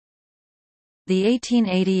The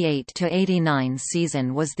 1888–89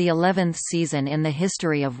 season was the 11th season in the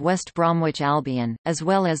history of West Bromwich Albion, as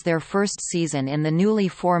well as their first season in the newly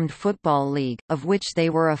formed Football League, of which they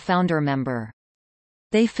were a founder member.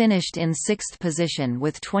 They finished in sixth position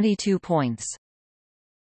with 22 points.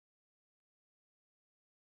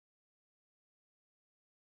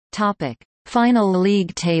 Final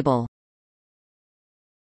league table.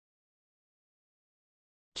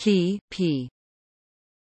 Key, P.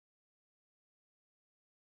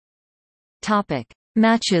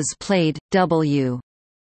 Matches played, W.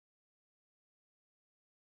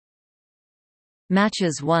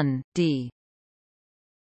 Matches won, D.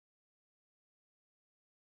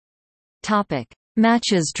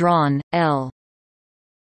 Matches drawn, L.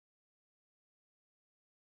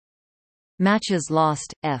 Matches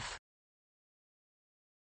lost, F.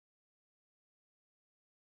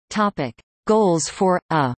 Goals for,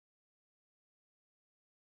 A.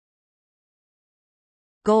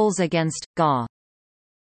 Goals against, GA.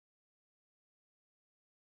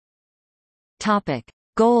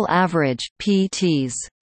 Goal average, PTs.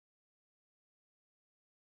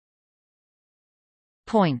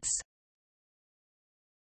 Points.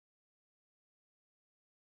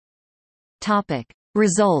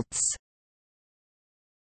 Results.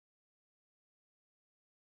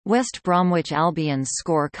 West Bromwich Albion's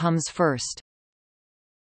score comes first.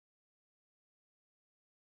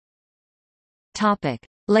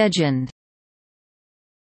 Legend.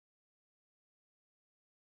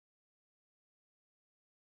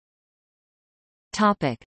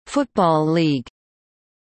 Football League.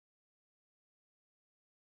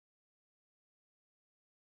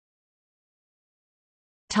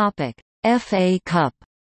 FA Cup.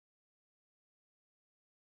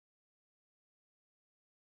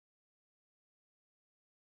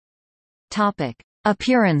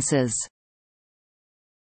 Appearances.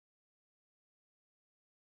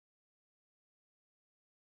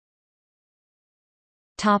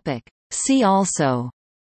 See also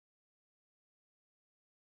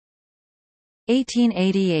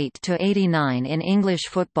 1888–89 in English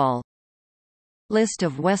football. List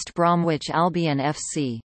of West Bromwich Albion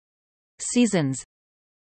F.C. seasons.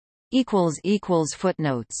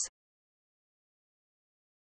 Footnotes